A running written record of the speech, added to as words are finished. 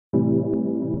We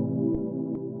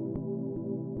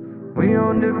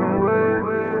on different ways.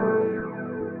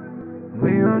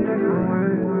 We on different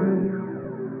ways.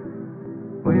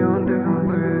 We on different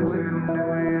ways.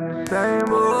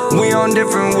 We on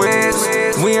different ways.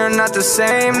 We are not the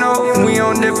same, no. We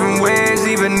on different ways,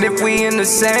 even if we in the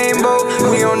same boat.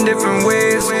 We on different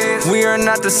ways. We are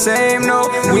not the same, no.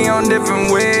 We on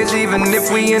different ways, even if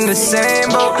we in the same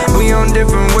boat. We on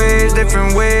different ways,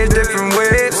 different ways, different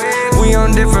ways. We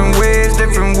on different ways,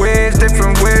 different ways,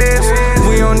 different ways.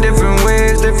 We on different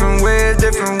ways, different ways,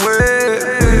 different ways.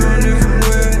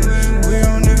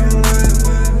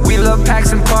 We love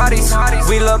packs and parties.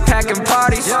 We love packing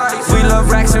parties. We love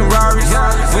racks and Raris.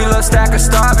 We love stack of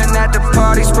starving at the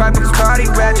party. Sprite Bacardi,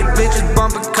 ratchet bitches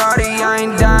bumping Cardi. I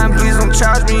ain't dying, please don't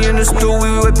charge me. In the stool we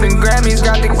whipping Grammys.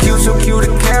 Got the cute, so cute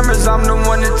the cameras. I'm the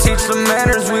one that teach the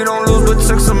manners. We don't lose but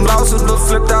took some losses, but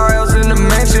flipped our L's in the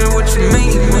mansion. What you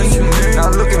mean? Now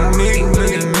look at me.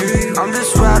 I'm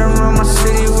just riding around my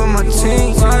city with my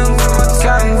team.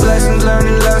 Counting blessings,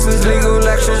 learning lessons, legal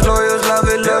lectures, lawyers love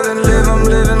it, love and live. I'm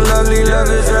living lovely, love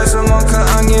is dress. I'm on cut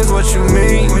onions, what you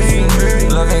mean?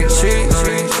 Love ain't cheap,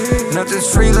 nothing's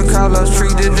free. Look how love's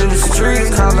treated in the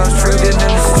streets. How love's treated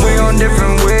in the streets. We on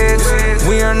different ways.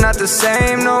 We are not the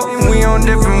same, no. We on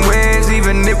different ways,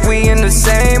 even if we in the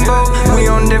same boat. We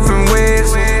on different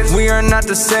ways. We are not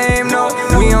the same, no.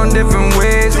 We on different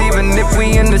ways, even if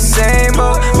we in the same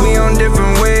boat. We on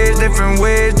different ways, different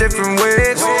ways, different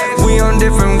ways. We on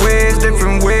different ways,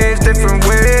 different ways, different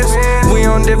ways. We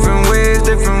on different ways,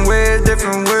 different ways,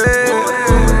 different ways.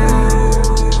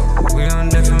 We on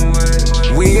different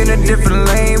ways. We in a different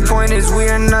lane. Point is we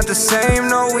are not the same,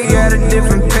 no. We at a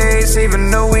different pace, even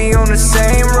though we on the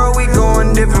same road. We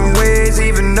going different ways,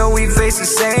 even though we face the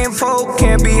same folk.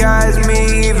 Can't be high as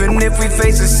me, even if we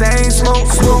face the same smoke.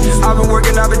 I've been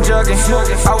working, I've been jugging.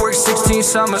 I work 16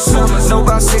 summers. Know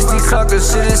about 60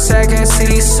 suckers. Shit is sad, can't see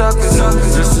these suckers.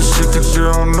 This is shit that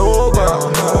you don't know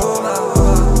about.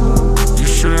 You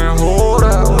shouldn't hold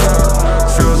out.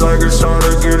 Feels like it's hard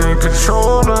to get in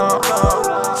control now.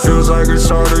 Feels like it's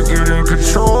hard to get in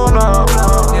control now.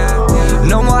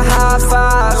 No more high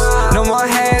fives, no more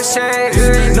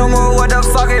handshakes. No more what the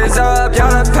fuck is up,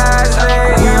 y'all the past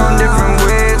days. We on different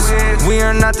ways. We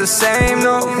are not the same,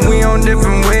 no. We on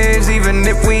different ways, even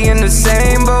if we in the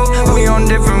same boat. We on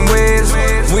different ways.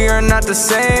 We are not the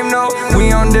same, no.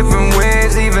 We on different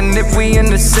ways, even if we in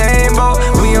the same boat.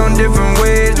 We on different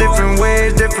ways, different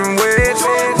ways, different ways.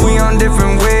 We on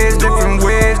different ways.